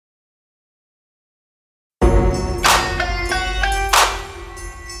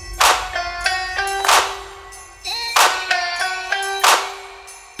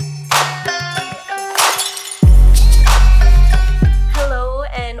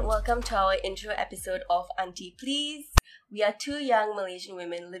welcome to our intro episode of Auntie Please. We are two young Malaysian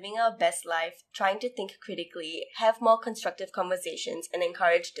women living our best life, trying to think critically, have more constructive conversations, and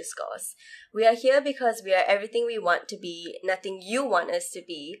encourage discourse. We are here because we are everything we want to be, nothing you want us to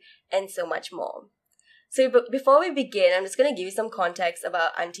be, and so much more. So before we begin, I'm just going to give you some context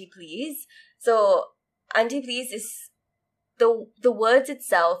about Auntie Please. So Auntie Please is the words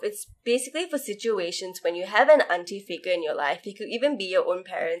itself, it's basically for situations when you have an auntie figure in your life. It could even be your own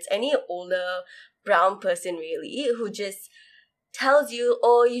parents, any older brown person really, who just tells you,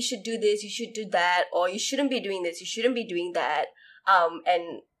 oh, you should do this, you should do that, or you shouldn't be doing this, you shouldn't be doing that.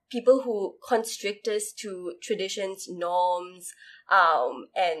 And people who constrict us to traditions, norms,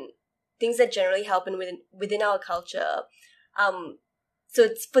 and things that generally happen within our culture. So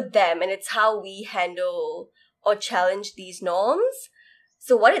it's for them, and it's how we handle or challenge these norms.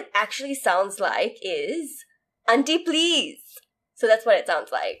 So what it actually sounds like is, Auntie Please. So that's what it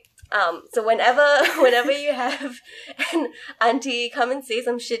sounds like. So whenever you have an auntie come and say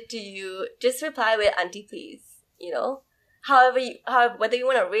some shit to you, just reply with Auntie Please, you know? However, whether you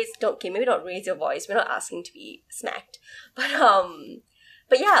want to maybe don't raise your voice. We're not asking to be smacked.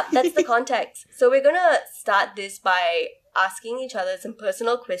 But yeah, that's the context. So we're gonna start this by asking each other some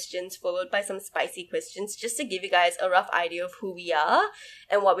personal questions followed by some spicy questions just to give you guys a rough idea of who we are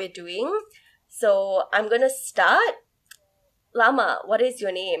and what we're doing. So I'm gonna start. Lama, what is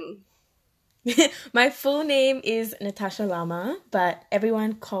your name? My full name is Natasha Lama, but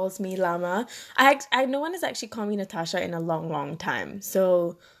everyone calls me Lama. No one has actually called me Natasha in a long time.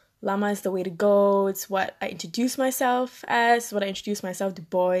 So Lama is the way to go. It's what I introduce myself as, what I introduce myself to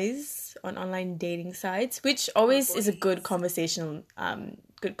boys on online dating sites, which always is a good conversational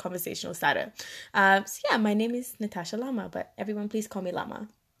starter. So yeah, my name is Natasha Lama, but everyone please call me Lama.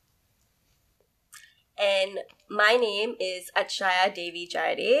 And my name is Achaya Devi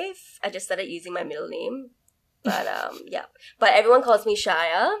Jayadev. I just started using my middle name. But yeah. But everyone calls me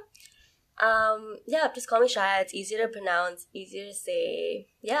Shaya. Yeah, just call me Shaya. It's easier to pronounce, easier to say.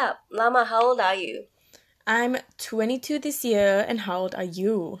 Yeah. Lama, how old are you? I'm 22 this year, and how old are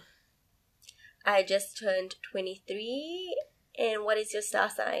you? I just turned 23. And what is your star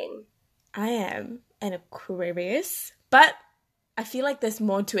sign? I am an Aquarius, but I feel like there's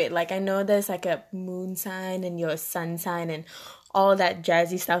more to it. Like, I know there's like a moon sign and your sun sign and all that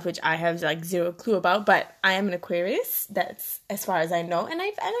jazzy stuff, which I have like zero clue about, but I am an Aquarius. That's as far as I know. And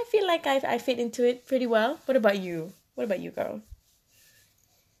I feel like I fit into it pretty well. What about you? What about you, girl?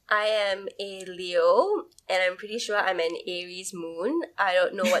 I am a Leo, and I'm pretty sure I'm an Aries moon. I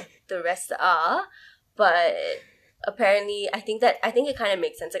don't know what the rest are, but apparently I think it kind of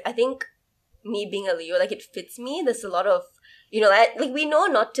makes sense. Like, I think me being a Leo, like, it fits me. There's a lot of, like we know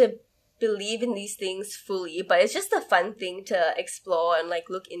not to believe in these things fully, but it's just a fun thing to explore and like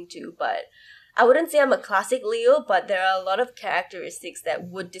look into. But I wouldn't say I'm a classic Leo, but there are a lot of characteristics that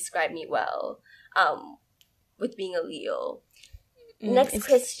would describe me well with being a Leo. Next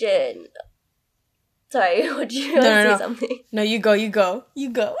question. Sorry, would you want to say something? No, you go.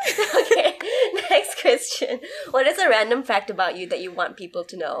 Okay, next question. What is a random fact about you that you want people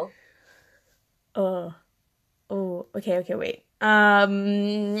to know? Okay, wait.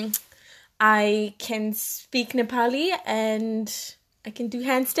 I can speak Nepali and I can do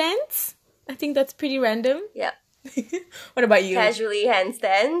handstands. I think that's pretty random. Yeah. What about you? Casually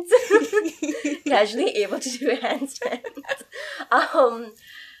handstands. Casually able to do handstands. A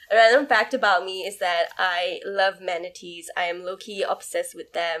random fact about me is that I love manatees. I am low-key obsessed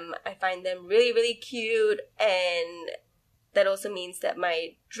with them. I find them really, really cute, and that also means that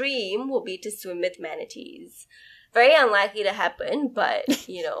my dream will be to swim with manatees. Very unlikely to happen, but,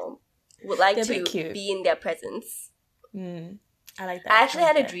 would like to be in their presence. I like that. I actually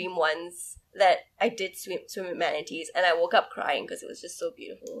had a dream once that I did swim with manatees, and I woke up crying because it was just so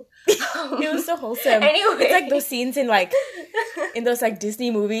beautiful. It was so wholesome. Anyway. It's like those scenes in those like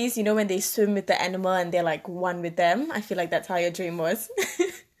Disney movies, when they swim with the animal and they're like one with them. I feel like that's how your dream was.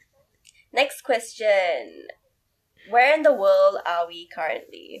 Next question. Where in the world are we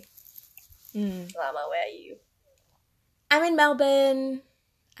currently? Lama, where are you? I'm in Melbourne.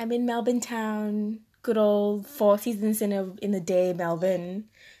 I'm in Melbourne town. Good old 4 seasons in a day, Melbourne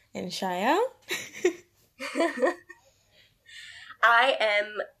and Shaya. I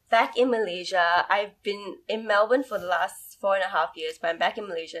am back in Malaysia. I've been in Melbourne for the last 4.5 years, but I'm back in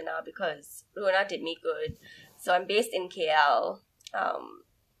Malaysia now because Rona did me good. So I'm based in KL. KL.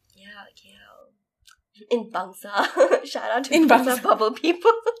 In Bangsa. Shout out to Bangsa Bubble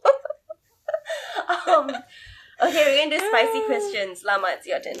people. Okay, we're going to do spicy questions. Lama, it's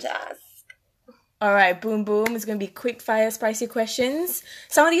your turn to ask. All right, boom, boom. It's going to be quick fire, spicy questions.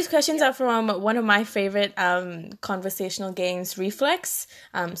 Some of these questions are from one of my favorite conversational games, Reflex.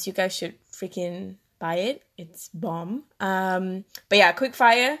 So you guys should freaking buy it. It's bomb. But yeah, quick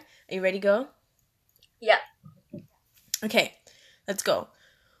fire. Are you ready to go? Yeah. Okay, let's go.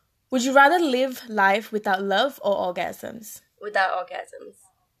 Would you rather live life without love or orgasms? Without orgasms.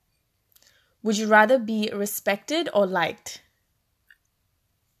 Would you rather be respected or liked?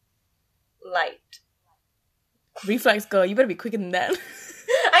 Liked. Reflex, girl. You better be quicker than that.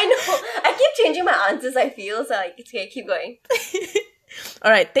 I know. I keep changing my answers, I feel. So, like, okay, keep going.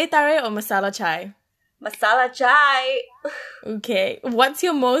 All right. Teh tarik or masala chai? Masala chai. Okay. What's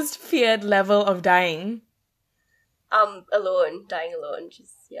your most feared level of dying? Alone. Dying alone.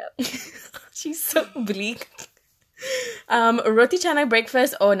 Just, yeah. She's so bleak. Roti canai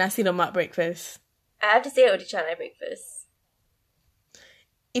breakfast or nasi lemak breakfast? I have to say roti canai breakfast.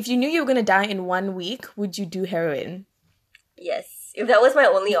 If you knew you were going to die in 1 week, would you do heroin? Yes. If that was my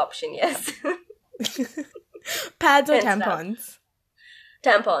only option, yes. Pads or Hands tampons?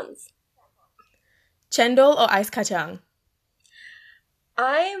 Tampons. Chendol or ice kacang?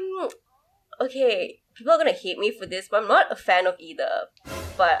 Okay, people are gonna hate me for this, but I'm not a fan of either.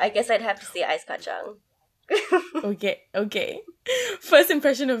 But I guess I'd have to say ice kacang. Okay. First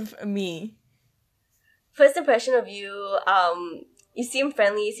impression of me. First impression of you, you seem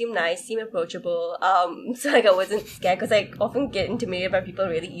friendly, you seem nice, you seem approachable. So like I wasn't scared because I often get intimidated by people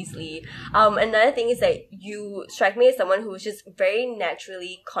really easily. Another thing is that you strike me as someone who's just very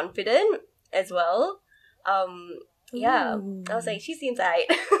naturally confident as well. Yeah, Ooh. I was like, she seems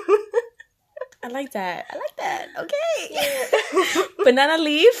alright. I like that. Okay. Yeah. Banana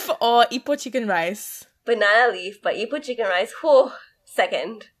leaf or Ipoh chicken rice? Banana leaf, but Ipoh chicken rice, close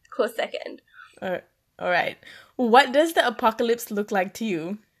second. All right. What does the apocalypse look like to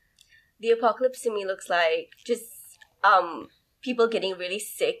you? The apocalypse to me looks like just people getting really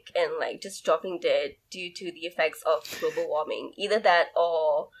sick and like just dropping dead due to the effects of global warming. Either that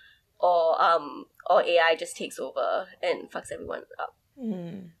or AI just takes over and fucks everyone up.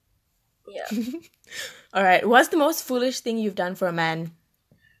 Yeah. All right. What's the most foolish thing you've done for a man?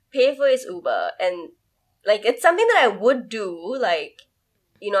 Pay for his Uber, and like it's something that I would do, like,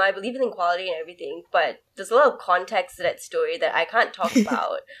 you know, I believe in equality and everything, but there's a lot of context to that story that I can't talk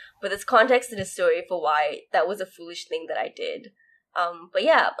about. But there's context to the story for why that was a foolish thing that I did. But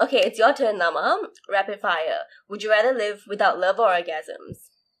yeah, okay, it's your turn, Nama. Rapid fire. Would you rather live without love or orgasms?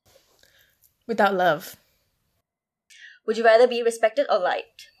 Without love. Would you rather be respected or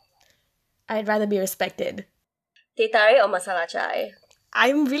liked? I'd rather be respected. Teh tarik or masala chai?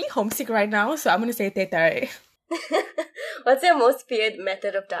 I'm really homesick right now, so I'm going to say teh tarik. What's your most feared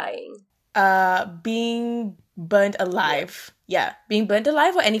method of dying? Being burnt alive. Yeah, being burnt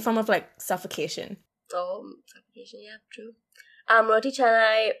alive or any form of like suffocation. Oh, suffocation, yeah, true. Roti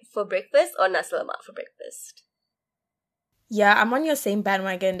canai for breakfast or nasi lemak for breakfast? Yeah, I'm on your same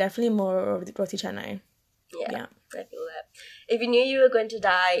bandwagon. Definitely more roti canai. Yeah, I feel that. If you knew you were going to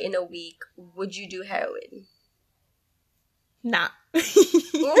die in a week, would you do heroin? Nah. If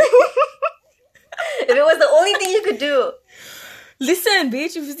it was the only thing you could do. Listen,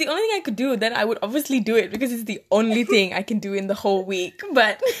 bitch, if it's the only thing I could do, then I would obviously do it because it's the only thing I can do in the whole week.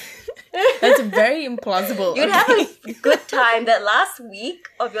 But that's very implausible. You'd have a good time. That last week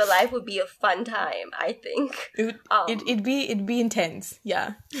of your life would be a fun time, I think. It'd be intense,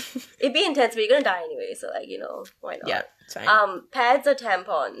 yeah. It'd be intense, but you're gonna die anyway, so like, you know, why not? Yeah, it's fine. Pads or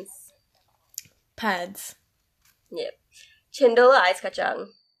tampons? Pads. Yep. Chendol or ice kacang?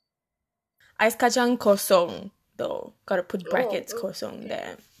 Ice kacang kosong, though. Gotta put brackets kosong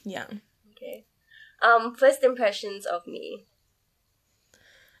there. Yeah. Okay. First impressions of me.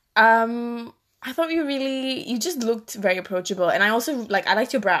 I thought you just looked very approachable. And I also, like, I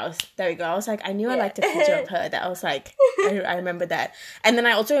liked your brows. There we go. I was like, I knew I liked a picture of her that I was like, I remember that. And then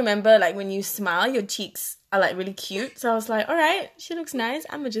I also remember, like, when you smile, your cheeks are, like, really cute. So I was like, all right, she looks nice.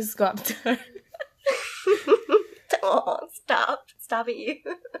 I'm gonna just go up to her. Oh, stop it, you.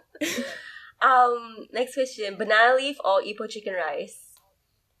 Next question. Banana leaf or Ipoh chicken rice?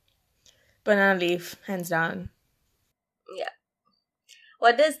 Banana leaf, hands down. Yeah.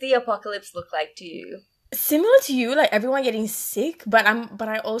 What does the apocalypse look like to you? Similar to you, like everyone getting sick, but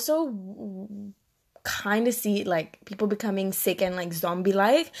I also kind of see like people becoming sick and like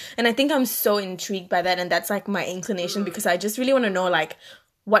zombie-like, and I think I'm so intrigued by that, and that's like my inclination because I just really want to know like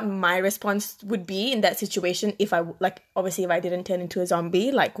what my response would be in that situation if I like obviously if I didn't turn into a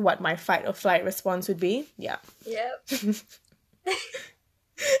zombie, like what my fight or flight response would be. Yeah. Yep.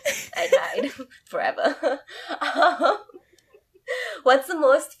 I died forever. What's the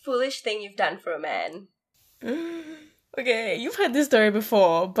most foolish thing you've done for a man? Okay, you've heard this story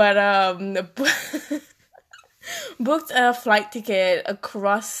before, but booked a flight ticket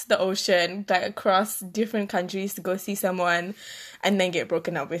across the ocean, like across different countries to go see someone, and then get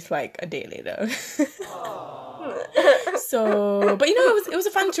broken up with like a day later. So, but it was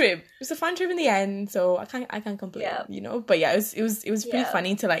a fun trip. It was a fun trip in the end, so I can't complain. Yeah. But yeah, it was pretty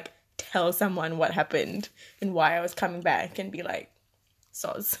funny to like tell someone what happened and why I was coming back and be like,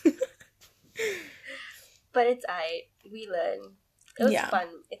 soz. But it's we learn. It was fun.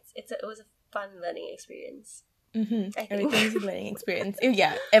 It was a fun learning experience. Mm-hmm. Everything is a learning experience.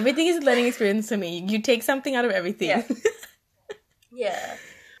 Yeah, everything is a learning experience for me. You take something out of everything. Yeah. Yeah.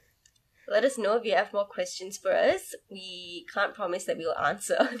 Let us know if you have more questions for us. We can't promise that we will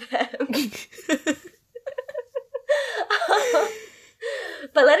answer them.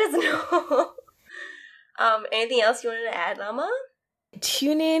 But let us know. Anything else you wanted to add, Lama?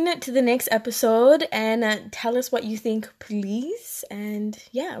 Tune in to the next episode and tell us what you think, please. And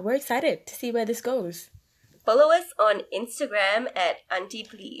yeah, we're excited to see where this goes. Follow us on Instagram at Auntie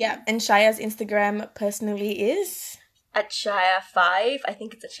Please. Yeah, and Shaya's Instagram personally is at Shaya5. I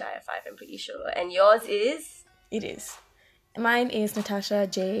think it's at Shaya5, I'm pretty sure. And yours is? It is. Mine is Natasha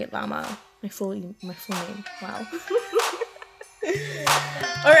J. Lama. My full name. Wow.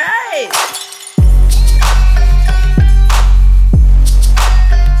 All right.